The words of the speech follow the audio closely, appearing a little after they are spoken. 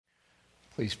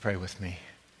Please pray with me.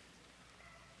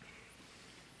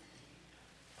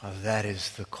 Father, that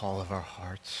is the call of our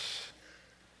hearts.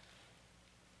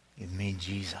 Give me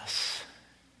Jesus.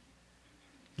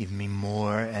 Give me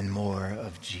more and more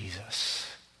of Jesus,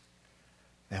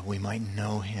 that we might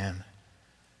know him,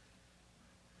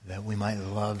 that we might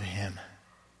love him,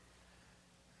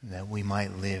 that we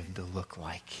might live to look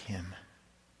like him.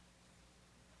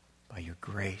 By your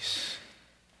grace,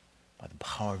 by the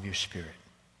power of your Spirit.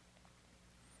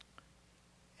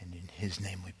 And in his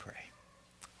name we pray.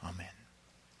 Amen.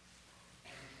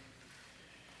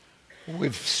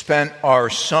 We've spent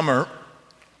our summer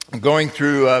going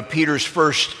through Peter's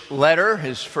first letter,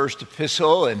 his first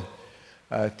epistle, and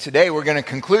today we're going to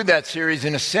conclude that series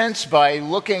in a sense by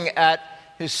looking at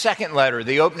his second letter,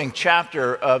 the opening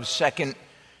chapter of 2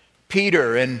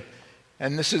 Peter. And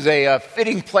this is a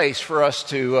fitting place for us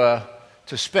to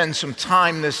spend some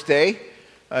time this day.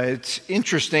 It's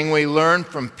interesting, we learn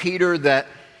from Peter that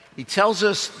he tells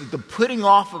us that the putting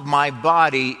off of my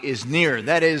body is near.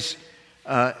 That is,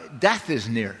 death is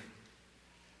near.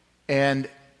 And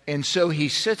so he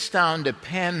sits down to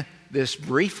pen this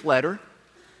brief letter,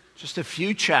 just a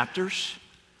few chapters,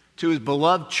 to his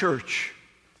beloved church,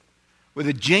 with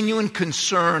a genuine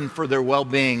concern for their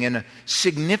well-being and a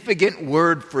significant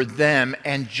word for them,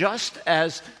 and just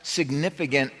as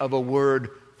significant of a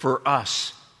word for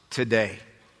us today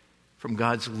from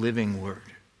God's living word.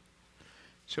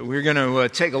 So we're going to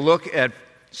take a look at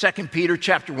 2 Peter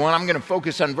chapter 1. I'm going to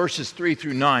focus on verses 3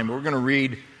 through 9. We're going to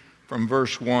read from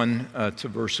verse 1 to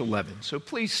verse 11. So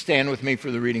please stand with me for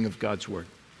the reading of God's word.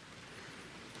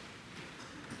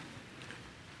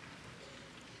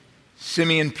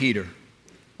 Simeon Peter,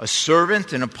 a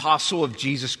servant and apostle of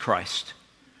Jesus Christ,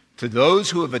 to those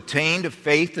who have attained a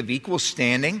faith of equal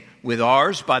standing with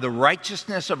ours by the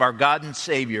righteousness of our God and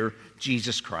Savior,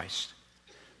 Jesus Christ.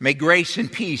 May grace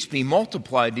and peace be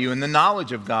multiplied to you in the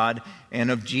knowledge of God and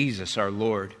of Jesus our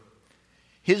Lord.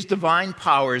 His divine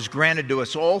power has granted to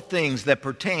us all things that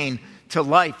pertain to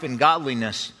life and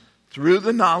godliness through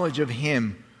the knowledge of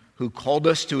him who called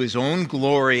us to his own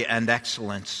glory and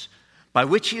excellence, by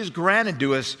which he has granted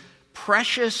to us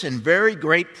precious and very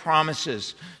great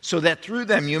promises, so that through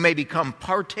them you may become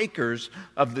partakers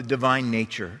of the divine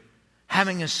nature,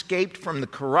 having escaped from the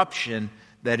corruption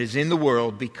that is in the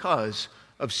world because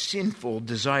of sinful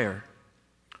desire.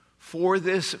 For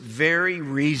this very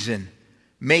reason,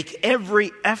 make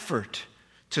every effort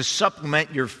to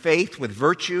supplement your faith with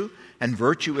virtue, and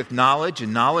virtue with knowledge,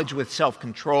 and knowledge with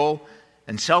self-control,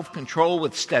 and self-control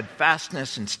with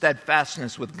steadfastness, and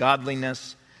steadfastness with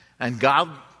godliness, and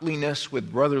godliness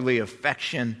with brotherly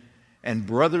affection, and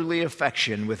brotherly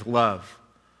affection with love.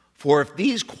 For if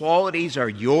these qualities are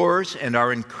yours and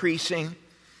are increasing,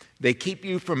 they keep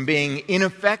you from being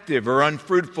ineffective or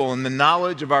unfruitful in the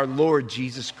knowledge of our Lord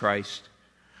Jesus Christ.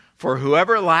 For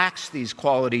whoever lacks these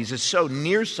qualities is so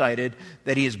nearsighted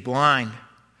that he is blind,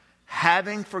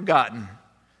 having forgotten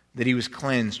that he was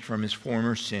cleansed from his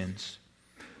former sins.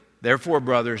 Therefore,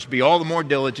 brothers, be all the more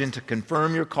diligent to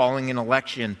confirm your calling and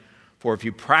election, for if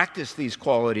you practice these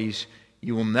qualities,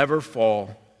 you will never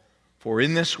fall. For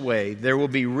in this way there will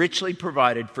be richly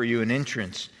provided for you an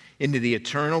entrance into the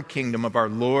eternal kingdom of our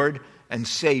Lord and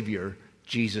Savior,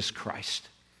 Jesus Christ.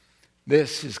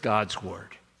 This is God's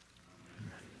word.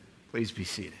 Please be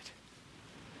seated.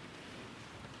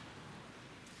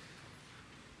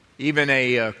 Even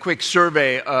a quick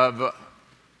survey of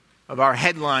our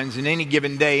headlines in any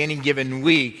given day, any given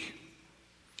week,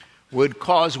 would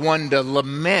cause one to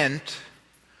lament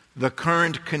the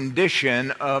current condition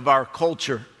of our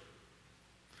culture.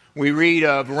 We read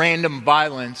of random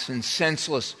violence and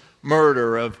senseless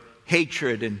murder, of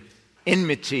hatred and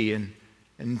enmity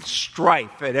and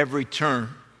strife at every turn.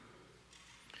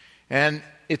 And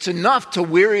it's enough to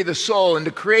weary the soul and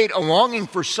to create a longing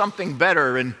for something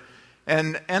better. And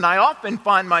I often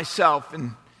find myself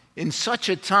in such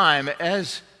a time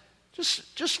as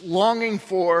just longing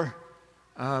for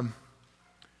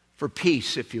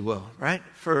peace, if you will, right?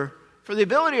 For the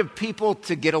ability of people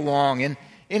to get along. And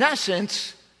in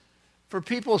essence, for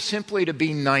people simply to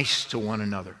be nice to one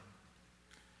another.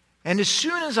 And as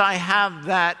soon as I have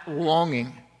that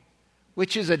longing,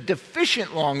 which is a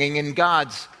deficient longing in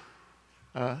God's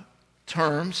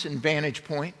terms and vantage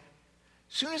point,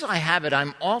 as soon as I have it,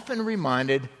 I'm often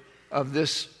reminded of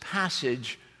this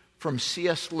passage from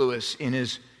C.S. Lewis in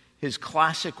his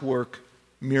classic work,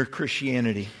 Mere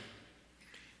Christianity.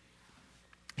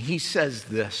 He says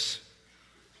this: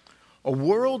 a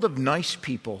world of nice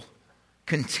people,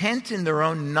 content in their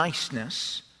own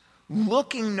niceness,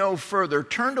 looking no further,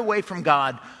 turned away from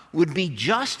God, would be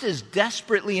just as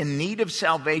desperately in need of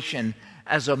salvation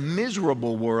as a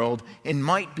miserable world and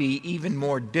might be even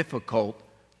more difficult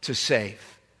to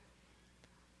save.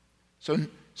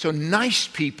 So nice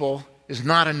people is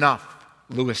not enough,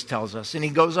 Lewis tells us. And he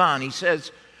goes on, he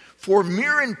says, for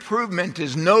mere improvement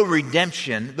is no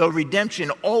redemption, though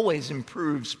redemption always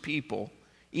improves people,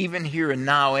 even here and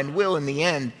now, and will in the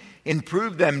end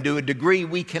improve them to a degree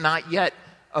we cannot yet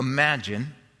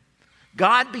imagine.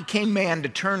 God became man to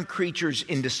turn creatures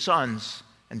into sons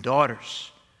and daughters,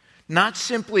 not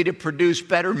simply to produce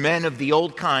better men of the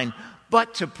old kind,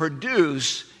 but to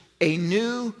produce a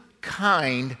new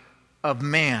kind of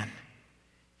man.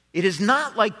 It is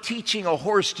not like teaching a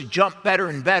horse to jump better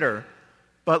and better,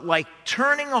 but like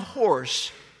turning a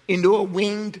horse into a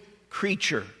winged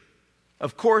creature.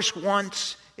 Of course,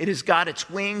 once it has got its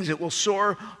wings, it will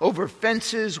soar over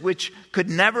fences which could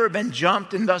never have been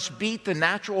jumped and thus beat the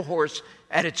natural horse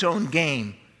at its own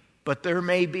game. But there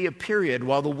may be a period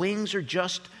while the wings are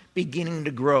just beginning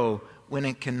to grow when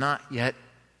it cannot yet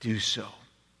do so.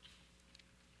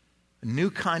 A new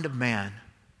kind of man,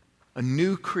 a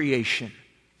new creation.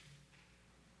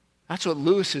 That's what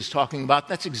Lewis is talking about.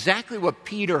 That's exactly what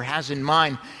Peter has in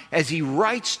mind as he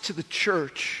writes to the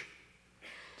church,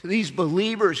 to these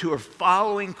believers who are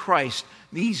following Christ,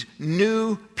 these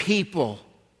new people,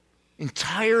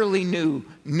 entirely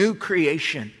new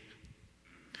creation.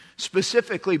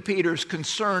 Specifically, Peter's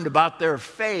concerned about their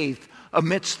faith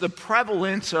amidst the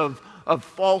prevalence of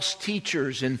false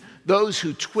teachers and those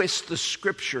who twist the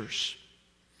scriptures.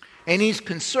 And he's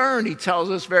concerned, he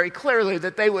tells us very clearly,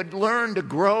 that they would learn to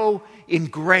grow in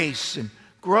grace and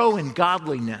grow in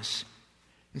godliness.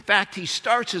 In fact, he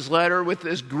starts his letter with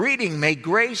this greeting, may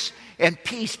grace and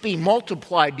peace be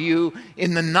multiplied to you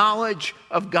in the knowledge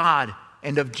of God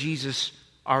and of Jesus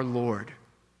our Lord.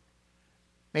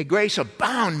 May grace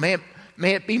abound, may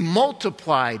it be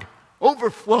multiplied,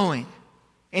 overflowing.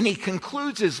 And he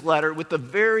concludes his letter with the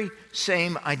very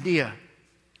same idea.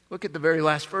 Look at the very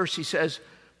last verse. He says,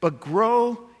 but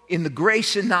grow in the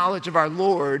grace and knowledge of our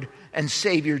Lord and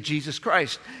Savior Jesus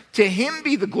Christ. To him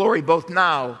be the glory both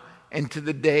now and to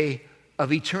the day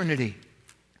of eternity.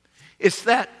 It's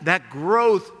that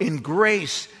growth in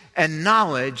grace and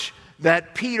knowledge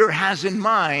that Peter has in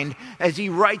mind as he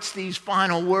writes these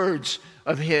final words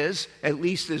of his, at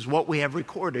least is what we have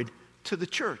recorded, to the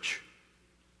church.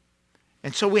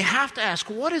 And so we have to ask,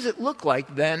 what does it look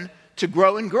like then to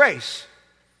grow in grace?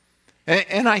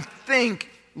 And I think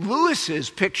Lewis's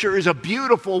picture is a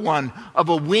beautiful one of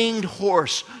a winged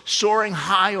horse soaring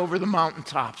high over the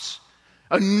mountaintops.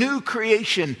 A new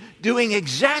creation doing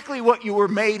exactly what you were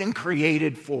made and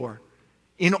created for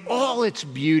in all its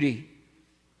beauty.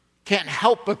 Can't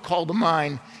help but call to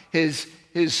mind his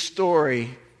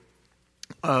story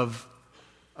of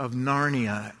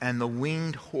Narnia and the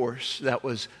winged horse that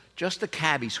was just a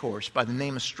cabbie's horse by the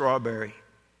name of Strawberry.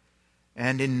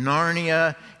 And in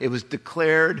Narnia, it was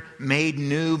declared, made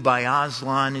new by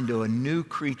Aslan into a new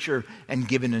creature and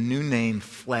given a new name,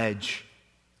 Fledge.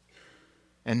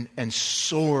 And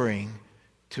soaring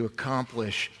to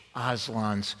accomplish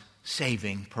Aslan's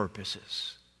saving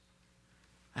purposes.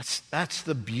 That's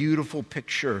the beautiful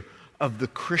picture of the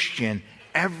Christian.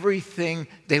 Everything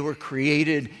they were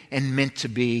created and meant to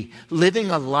be. Living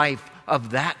a life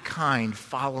of that kind,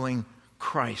 following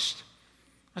Christ.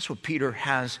 That's what Peter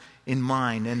has in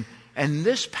mind. And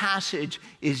this passage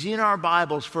is in our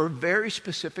Bibles for a very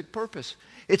specific purpose.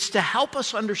 It's to help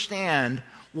us understand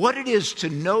what it is to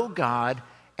know God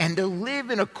and to live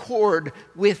in accord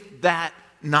with that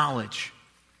knowledge.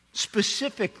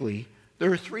 Specifically,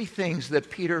 there are three things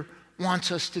that Peter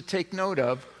wants us to take note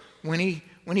of when he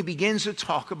begins to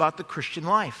talk about the Christian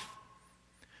life.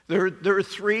 There are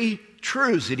three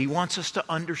truths that he wants us to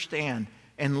understand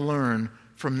and learn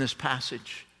from this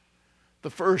passage. The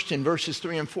first, in verses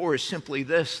 3 and 4, is simply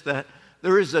this, that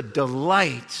there is a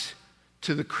delight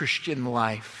to the Christian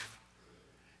life.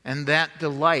 And that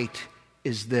delight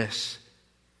is this,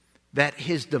 that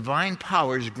his divine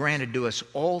power is granted to us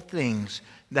all things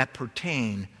that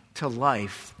pertain to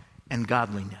life and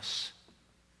godliness.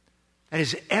 That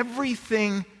is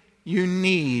everything you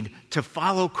need to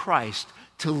follow Christ,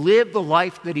 to live the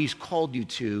life that he's called you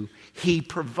to, he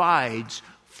provides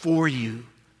for you.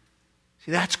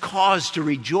 See, that's cause to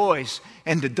rejoice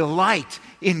and to delight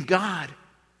in God.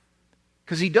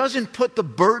 Because he doesn't put the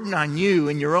burden on you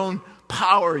in your own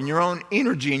power and your own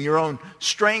energy and your own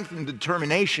strength and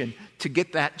determination to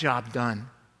get that job done.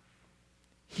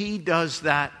 He does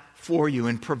that for you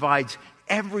and provides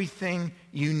everything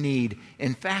you need.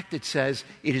 In fact, it says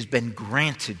it has been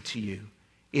granted to you.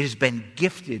 It has been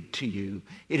gifted to you.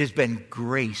 It has been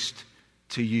graced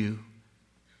to you.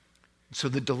 So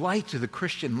the delight of the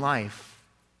Christian life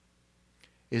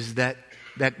is that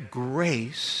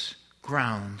grace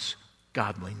grounds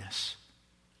godliness.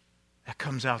 That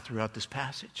comes out throughout this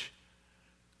passage.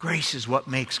 Grace is what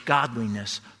makes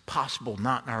godliness possible,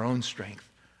 not in our own strength,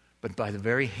 but by the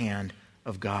very hand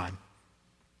of God.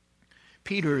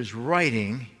 Peter is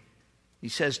writing, he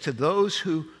says, to those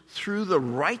who, through the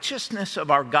righteousness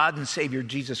of our God and Savior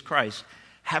Jesus Christ,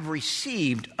 have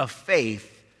received a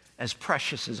faith as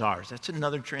precious as ours. That's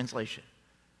another translation.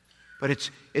 But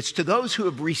it's to those who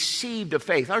have received a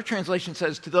faith. Our translation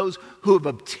says to those who have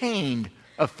obtained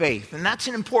a faith. And that's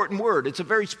an important word. It's a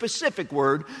very specific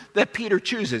word that Peter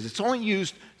chooses. It's only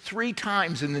used 3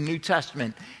 times in the New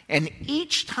Testament. And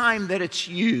each time that it's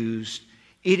used,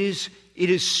 it is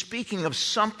speaking of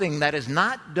something that is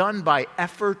not done by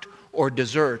effort or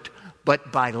desert,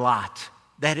 but by lot.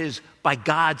 That is, by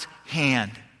God's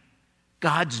hand.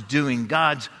 God's doing,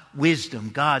 God's wisdom,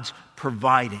 God's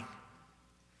providing.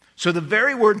 So the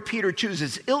very word Peter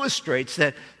chooses illustrates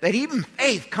that even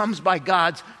faith comes by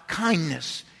God's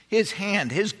kindness, His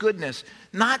hand, His goodness,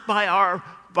 not by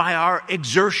our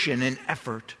exertion and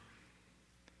effort.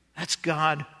 That's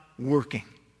God working.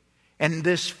 And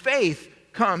this faith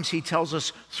comes, he tells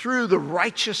us, through the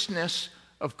righteousness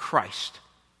of Christ.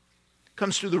 It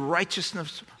comes through the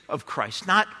righteousness of Christ,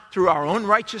 not through our own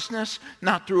righteousness,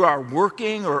 not through our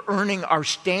working or earning our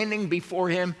standing before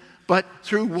Him, but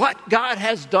through what God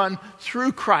has done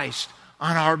through Christ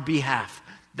on our behalf.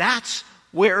 That's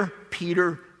where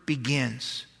Peter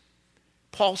begins.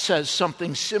 Paul says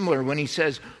something similar when he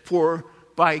says, "For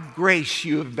by grace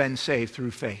you have been saved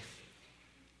through faith."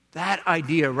 That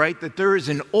idea, right, that there is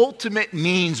an ultimate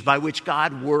means by which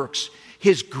God works,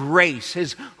 His grace,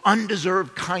 His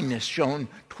undeserved kindness shown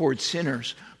towards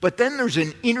sinners. But then there's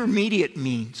an intermediate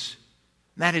means,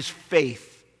 and that is faith.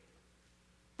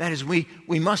 That is, we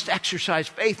must exercise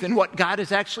faith in what God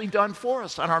has actually done for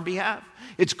us on our behalf.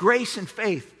 It's grace and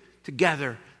faith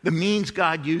together, the means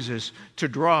God uses to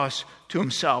draw us to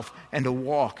Himself and to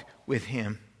walk with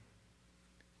Him.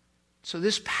 So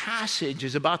this passage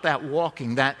is about that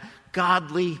walking, that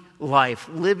godly life,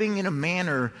 living in a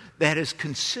manner that is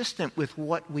consistent with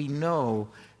what we know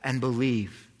and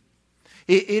believe.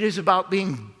 It is about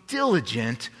being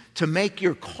diligent to make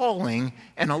your calling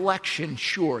and election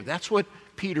sure. That's what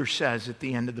Peter says at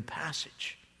the end of the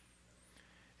passage.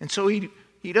 And so he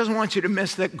doesn't want you to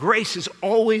miss that grace is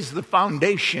always the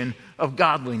foundation of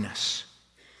godliness.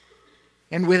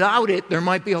 And without it, there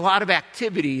might be a lot of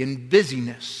activity and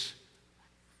busyness,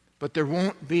 but there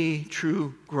won't be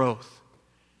true growth.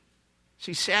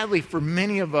 See, sadly, for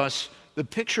many of us, the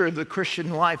picture of the Christian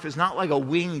life is not like a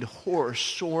winged horse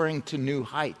soaring to new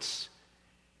heights.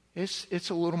 It's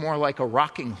a little more like a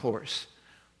rocking horse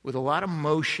with a lot of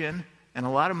motion and a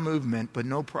lot of movement, but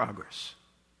no progress.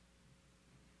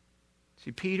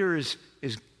 See, Peter is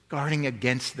guarding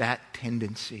against that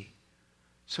tendency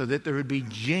so that there would be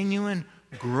genuine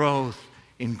growth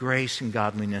in grace and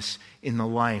godliness in the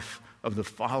life of the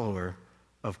follower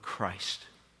of Christ.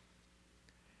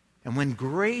 And when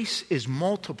grace is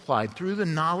multiplied through the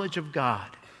knowledge of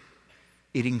God,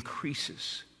 it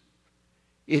increases.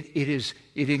 It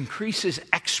increases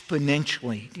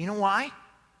exponentially. Do you know why?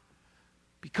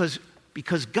 Because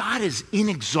God is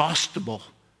inexhaustible.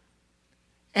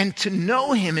 And to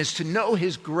know Him is to know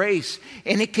His grace.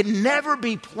 And it can never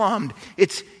be plumbed.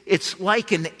 It's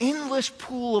like an endless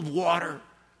pool of water.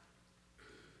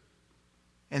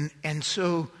 And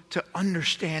so to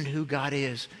understand who God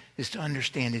is to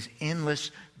understand His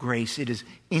endless grace. It is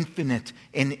infinite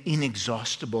and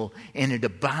inexhaustible. And it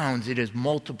abounds. It is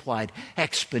multiplied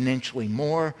exponentially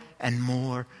more and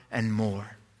more and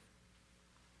more.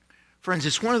 Friends,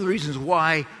 it's one of the reasons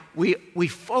why we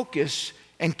focus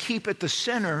and keep at the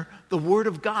center the Word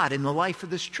of God in the life of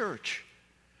this church.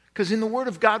 Because in the Word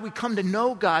of God, we come to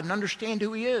know God and understand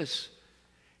who He is.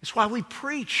 It's why we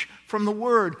preach from the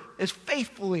Word as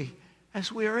faithfully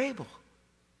as we are able.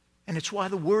 And it's why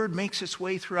the Word makes its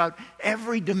way throughout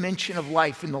every dimension of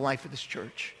life in the life of this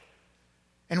church.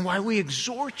 And why we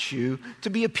exhort you to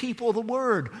be a people of the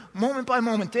Word, moment by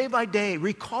moment, day by day,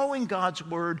 recalling God's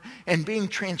Word and being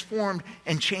transformed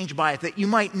and changed by it, that you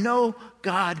might know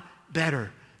God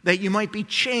better, that you might be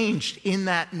changed in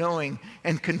that knowing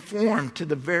and conformed to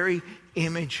the very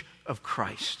image of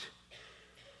Christ.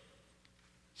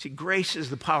 See, grace is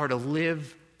the power to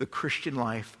live the Christian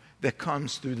life that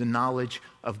comes through the knowledge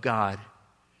of God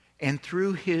and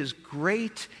through His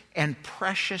great and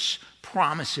precious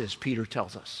promises, Peter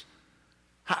tells us.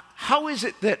 How is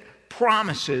it that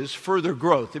promises further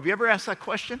growth? Have you ever asked that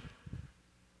question?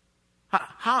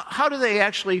 How do they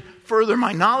actually further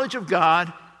my knowledge of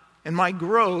God and my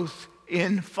growth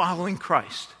in following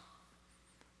Christ?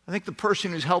 I think the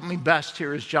person who's helped me best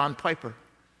here is John Piper.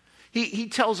 He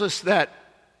tells us that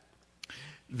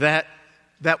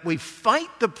we fight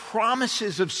the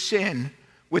promises of sin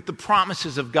with the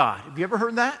promises of God. Have you ever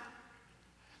heard that?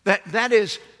 That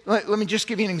is, let me just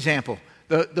give you an example.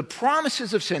 The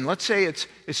promises of sin, let's say it's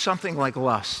something like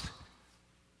lust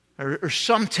or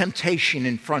some temptation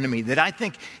in front of me that I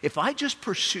think if I just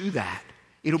pursue that,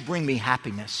 it'll bring me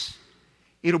happiness.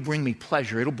 It'll bring me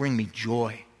pleasure. It'll bring me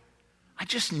joy. I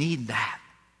just need that.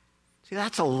 See,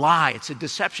 that's a lie. It's a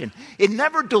deception. It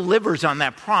never delivers on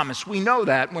that promise. We know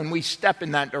that when we step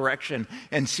in that direction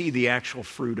and see the actual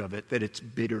fruit of it, that it's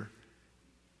bitter.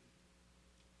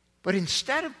 But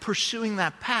instead of pursuing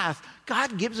that path,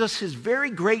 God gives us his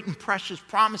very great and precious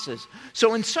promises.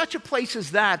 So in such a place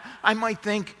as that, I might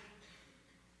think,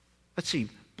 let's see,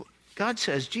 God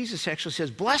says, Jesus actually says,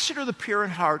 blessed are the pure in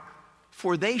heart,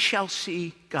 for they shall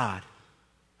see God.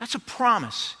 That's a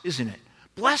promise, isn't it?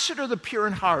 Blessed are the pure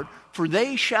in heart, for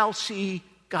they shall see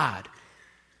God.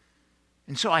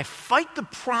 And so I fight the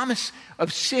promise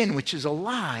of sin, which is a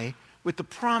lie, with the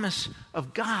promise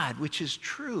of God, which is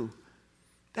true.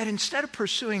 That instead of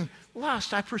pursuing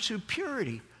lust, I pursue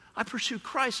purity. I pursue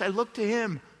Christ. I look to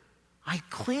him. I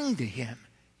cling to him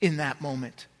in that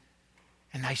moment.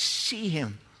 And I see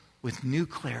him with new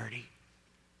clarity.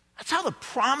 That's how the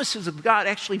promises of God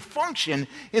actually function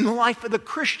in the life of the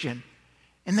Christian.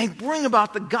 And they bring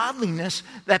about the godliness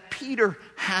that Peter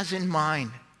has in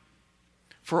mind.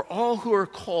 For all who are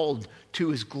called to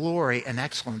his glory and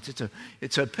excellence.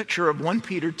 It's a picture of 1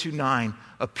 Peter 2:9,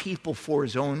 a people for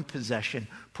his own possession,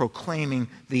 proclaiming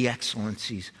the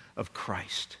excellencies of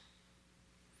Christ.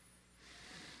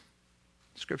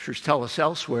 Scriptures tell us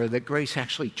elsewhere that grace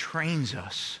actually trains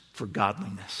us for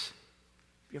godliness.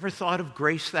 Have you ever thought of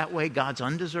grace that way? God's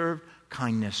undeserved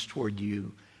kindness toward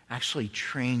you actually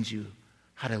trains you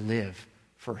how to live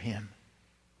for him.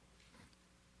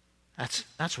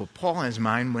 That's what Paul has in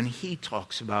mind when he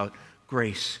talks about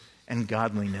grace and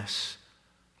godliness.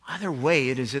 Either way,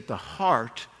 it is at the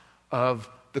heart of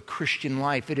the Christian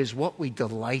life. It is what we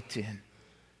delight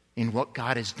in what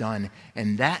God has done.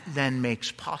 And that then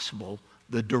makes possible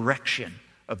the direction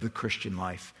of the Christian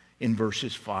life in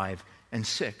verses 5 and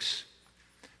 6.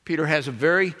 Peter has a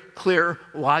very clear,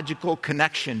 logical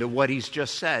connection to what he's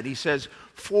just said. He says,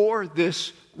 for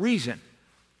this reason.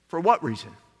 For what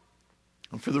reason?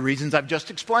 Well, for the reasons I've just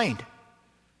explained.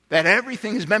 That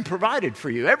everything has been provided for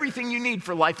you. Everything you need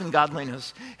for life and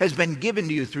godliness has been given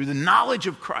to you through the knowledge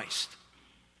of Christ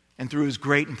and through his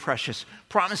great and precious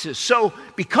promises. So,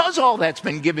 because all that's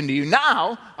been given to you,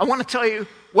 now I want to tell you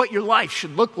what your life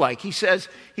should look like. He says,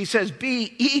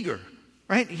 be eager,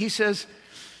 right? He says,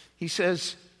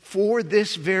 for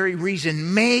this very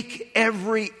reason, make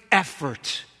every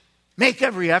effort. Make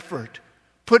every effort.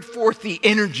 Put forth the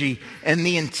energy and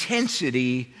the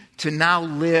intensity to now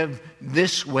live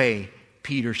this way,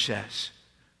 Peter says.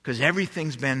 Because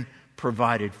everything's been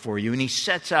provided for you. And he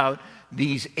sets out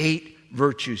these 8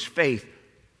 virtues: faith,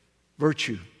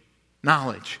 virtue,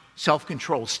 knowledge,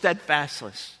 self-control,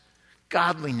 steadfastness,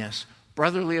 godliness,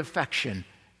 brotherly affection,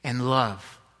 and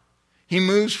love. He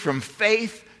moves from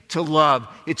faith to love.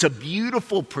 It's a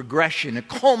beautiful progression, a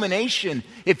culmination,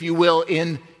 if you will,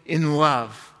 in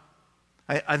love.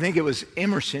 I think it was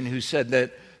Emerson who said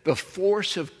that the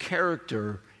force of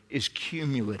character is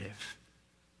cumulative.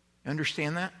 You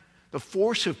understand that? The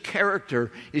force of character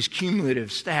is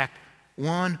cumulative, stacked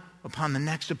one upon the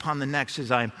next, as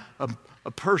I'm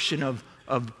a person of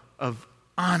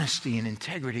honesty and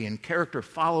integrity and character,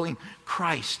 following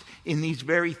Christ in these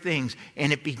very things.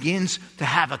 And it begins to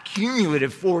have a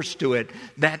cumulative force to it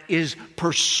that is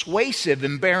persuasive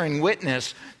and bearing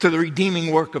witness to the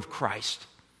redeeming work of Christ.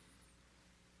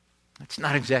 That's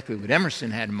not exactly what Emerson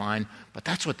had in mind, but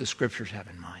that's what the Scriptures have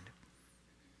in mind.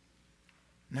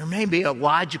 And there may be a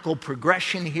logical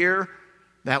progression here,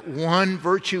 that one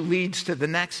virtue leads to the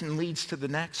next and leads to the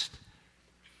next.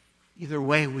 Either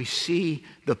way, we see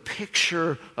the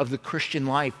picture of the Christian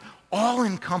life,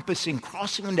 all-encompassing,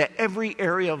 crossing into every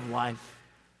area of life.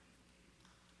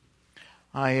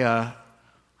 I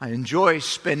enjoy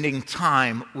spending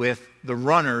time with the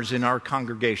runners in our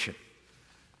congregation.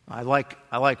 I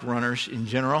like runners in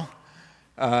general.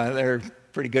 They're a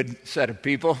pretty good set of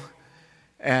people.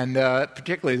 And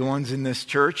particularly the ones in this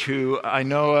church who I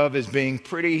know of as being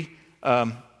pretty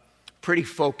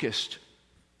focused,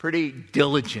 pretty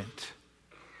diligent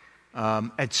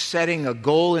at setting a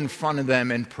goal in front of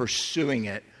them and pursuing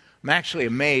it. I'm actually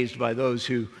amazed by those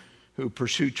who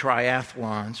pursue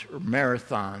triathlons or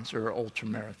marathons or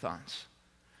ultramarathons.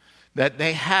 That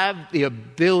they have the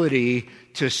ability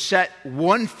to set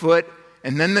one foot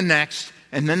and then the next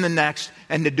and then the next,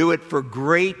 and to do it for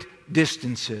great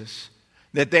distances.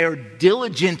 That they are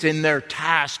diligent in their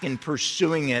task in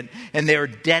pursuing it, and they are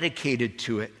dedicated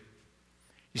to it.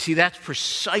 You see, that's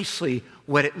precisely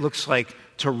what it looks like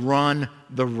to run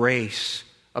the race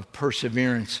of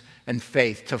perseverance and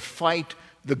faith, to fight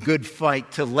the good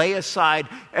fight, to lay aside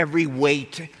every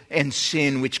weight and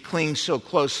sin which clings so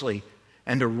closely,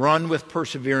 and to run with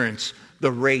perseverance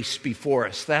the race before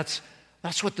us. That's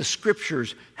what the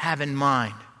Scriptures have in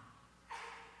mind.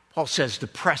 Paul says to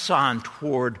press on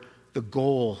toward the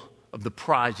goal of the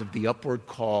prize of the upward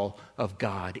call of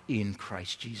God in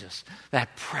Christ Jesus.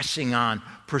 That pressing on,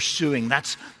 pursuing,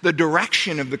 that's the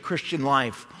direction of the Christian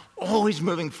life, always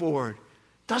moving forward.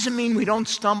 Doesn't mean we don't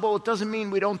stumble. It doesn't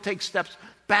mean we don't take steps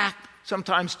back,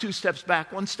 sometimes 2 steps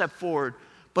back, 1 step forward.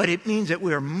 But it means that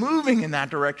we are moving in that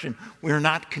direction. We are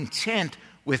not content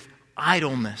with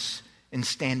idleness and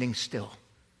standing still.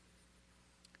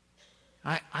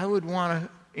 I would want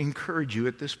to encourage you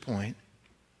at this point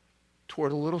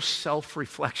toward a little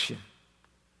self-reflection,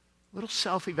 a little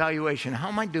self-evaluation. How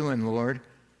am I doing, Lord,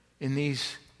 in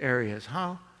these areas?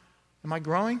 How am I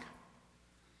growing?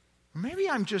 Or maybe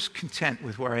I'm just content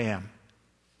with where I am.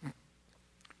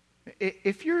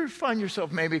 If you find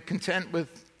yourself maybe content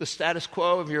with the status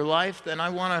quo of your life, then I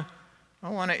want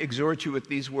to exhort you with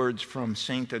these words from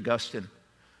St. Augustine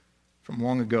from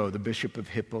long ago, the Bishop of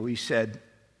Hippo. He said,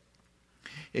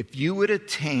 "If you would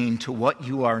attain to what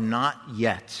you are not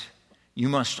yet, you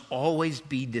must always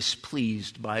be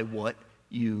displeased by what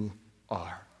you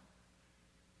are."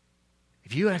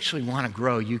 If you actually want to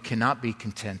grow, you cannot be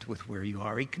content with where you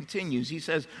are. He continues, he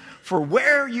says, "For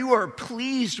where you are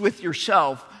pleased with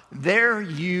yourself, there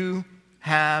you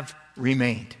have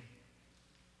remained."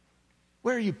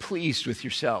 Where are you pleased with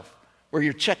yourself? Where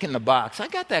you're checking the box. I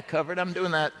got that covered. I'm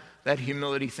doing that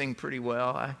humility thing pretty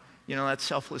well. That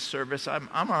selfless service. I'm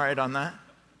all right on that.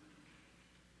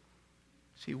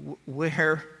 See,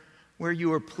 where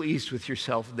you are pleased with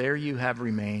yourself, there you have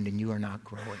remained, and you are not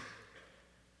growing.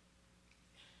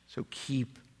 So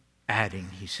keep adding,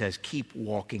 he says. Keep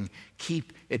walking.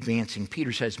 Keep advancing.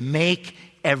 Peter says, make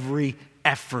every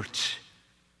effort.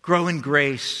 Grow in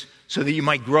grace so that you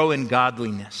might grow in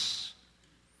godliness.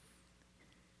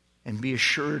 And be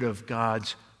assured of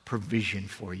God's provision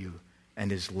for you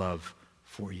and his love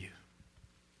for you.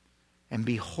 And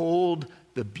behold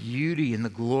the beauty and the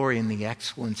glory and the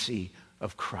excellency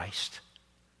of Christ.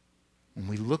 When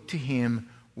we look to him,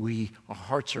 our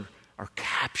hearts are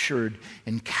captured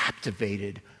and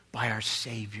captivated by our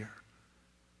Savior,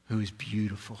 who is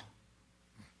beautiful.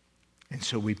 And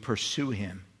so we pursue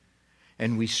him,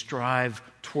 and we strive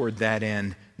toward that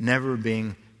end, never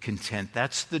being content.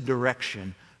 That's the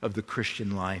direction of the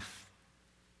Christian life.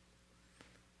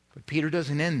 But Peter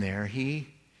doesn't end there.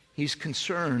 He's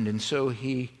concerned, and so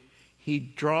he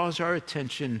draws our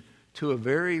attention to a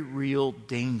very real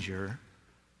danger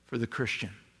for the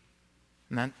Christian.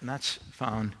 And that's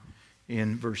found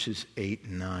in verses 8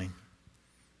 and 9.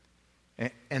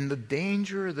 And the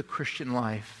danger of the Christian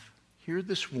life, hear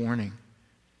this warning,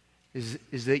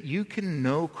 is that you can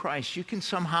know Christ. You can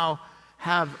somehow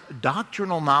have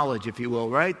doctrinal knowledge, if you will,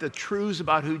 right? The truths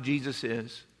about who Jesus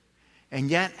is, and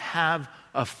yet have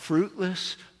a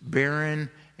fruitless, barren,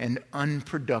 and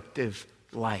unproductive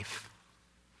life.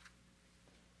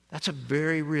 That's a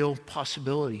very real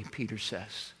possibility, Peter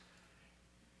says.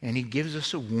 And he gives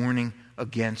us a warning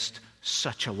against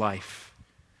such a life.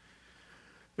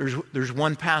 There's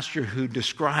one pastor who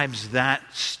describes that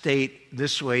state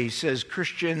this way. He says,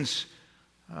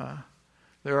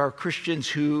 there are Christians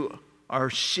who are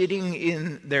sitting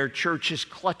in their churches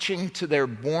clutching to their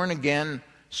born-again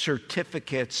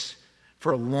certificates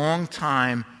for a long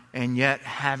time and yet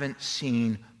haven't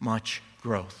seen much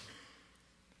growth.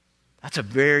 That's a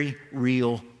very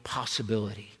real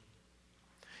possibility.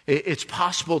 It's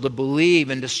possible to believe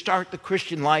and to start the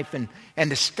Christian life and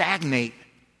to stagnate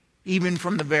even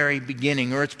from the very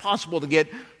beginning. Or it's possible to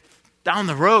get down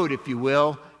the road, if you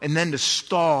will, and then to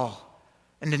stall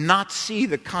and to not see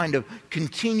the kind of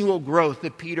continual growth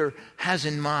that Peter has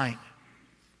in mind,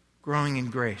 growing in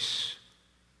grace.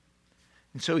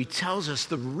 And so he tells us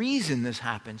the reason this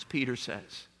happens, Peter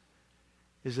says,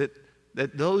 is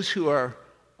that those who are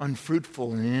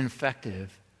unfruitful and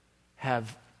ineffective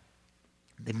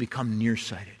they become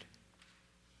nearsighted.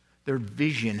 Their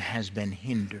vision has been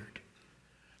hindered,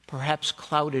 perhaps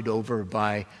clouded over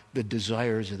by the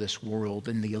desires of this world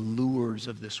and the allures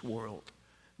of this world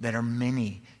that are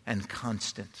many and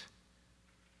constant.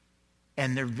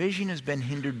 And their vision has been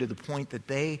hindered to the point that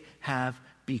they have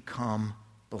become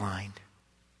blind.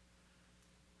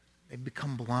 They've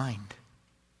become blind.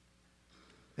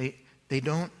 They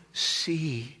don't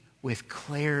see with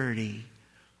clarity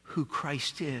who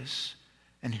Christ is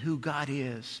and who God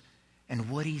is and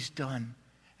what he's done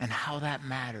and how that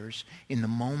matters in the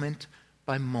moment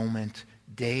by moment,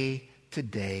 day to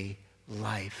day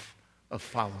life of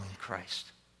following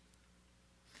Christ.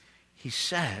 He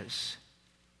says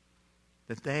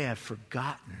that they have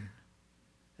forgotten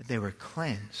that they were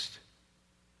cleansed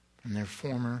from their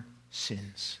former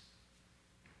sins.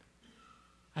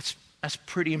 That's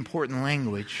pretty important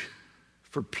language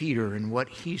for Peter and what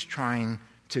he's trying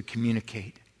to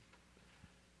communicate.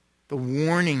 The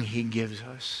warning he gives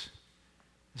us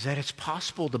is that it's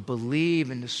possible to believe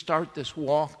and to start this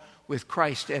walk with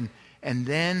Christ and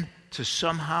then to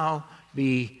somehow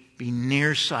be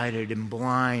nearsighted and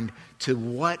blind to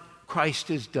what Christ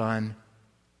has done,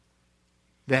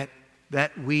 that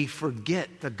we forget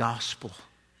the gospel.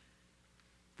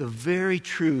 The very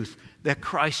truth that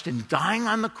Christ, in dying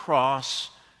on the cross,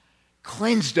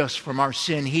 cleansed us from our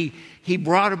sin. He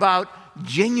brought about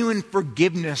genuine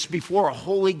forgiveness before a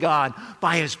holy God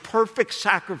by his perfect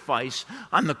sacrifice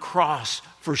on the cross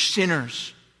for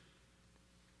sinners.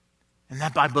 And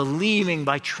that by believing,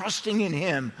 by trusting in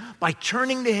him, by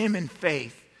turning to him in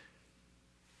faith,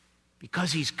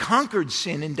 because he's conquered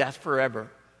sin and death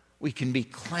forever, we can be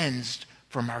cleansed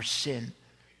from our sin.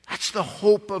 That's the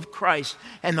hope of Christ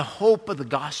and the hope of the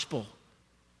gospel.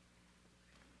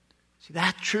 See,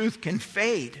 that truth can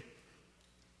fade.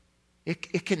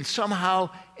 It can somehow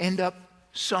end up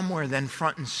somewhere then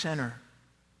front and center.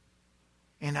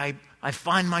 And I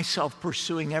find myself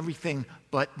pursuing everything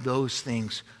but those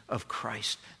things of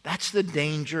Christ. That's the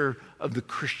danger of the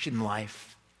Christian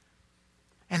life.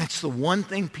 And it's the one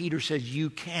thing Peter says you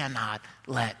cannot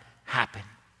let happen.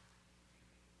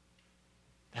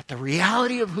 That the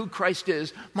reality of who Christ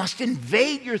is must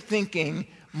invade your thinking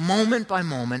moment by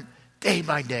moment, day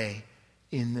by day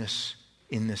in this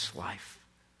life.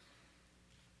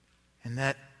 And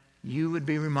that you would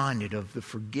be reminded of the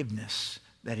forgiveness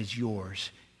that is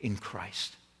yours in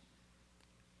Christ.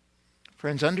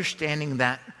 Friends, understanding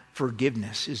that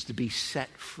forgiveness is to be set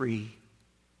free.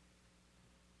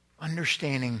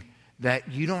 Understanding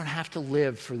that you don't have to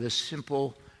live for the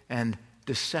simple and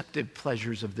deceptive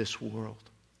pleasures of this world.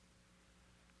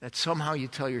 That somehow you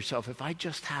tell yourself, if I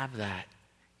just have that,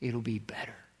 it'll be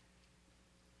better.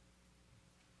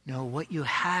 No, what you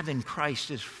have in Christ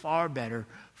is far better,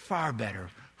 far better,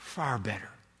 far better.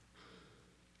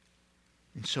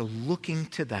 And so looking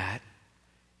to that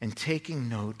and taking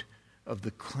note of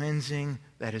the cleansing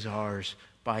that is ours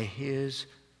by his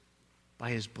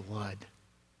blood.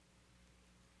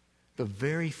 The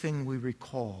very thing we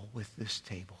recall with this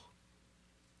table.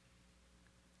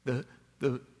 The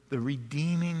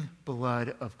redeeming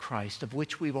blood of Christ, of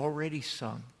which we've already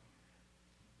sung,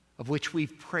 of which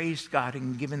we've praised God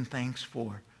and given thanks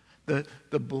for.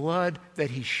 The blood that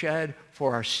he shed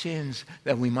for our sins,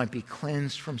 that we might be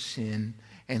cleansed from sin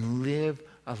and live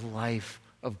a life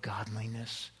of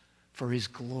godliness for his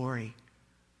glory,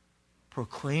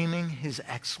 proclaiming his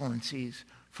excellencies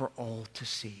for all to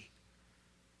see.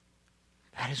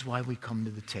 That is why we come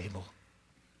to the table,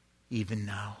 even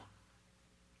now.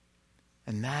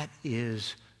 And that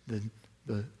is the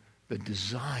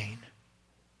design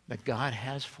that God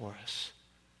has for us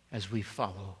as we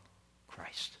follow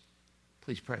Christ.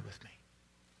 Please pray with me.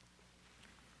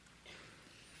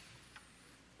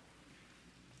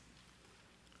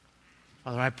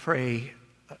 Father, I pray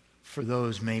for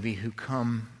those maybe who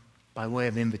come by way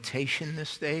of invitation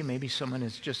this day. Maybe someone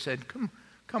has just said,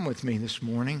 come with me this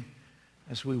morning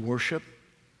as we worship.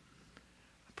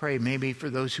 I pray maybe for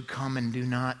those who come and do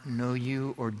not know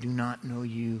you or do not know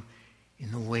you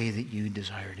in the way that you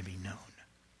desire to be known.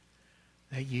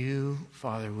 That you,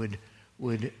 Father,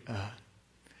 would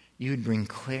bring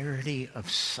clarity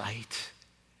of sight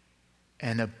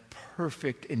and a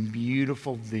perfect and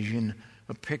beautiful vision,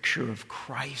 a picture of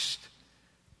Christ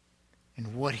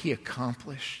and what he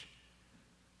accomplished,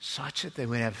 such that they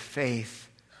would have faith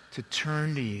to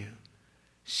turn to you,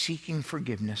 seeking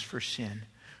forgiveness for sin,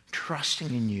 trusting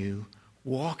in you,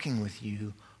 walking with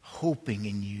you, hoping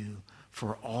in you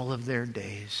for all of their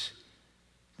days,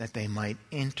 that they might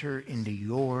enter into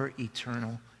your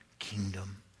eternal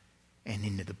kingdom and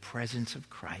into the presence of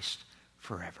Christ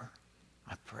forever.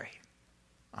 I pray.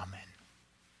 Amen.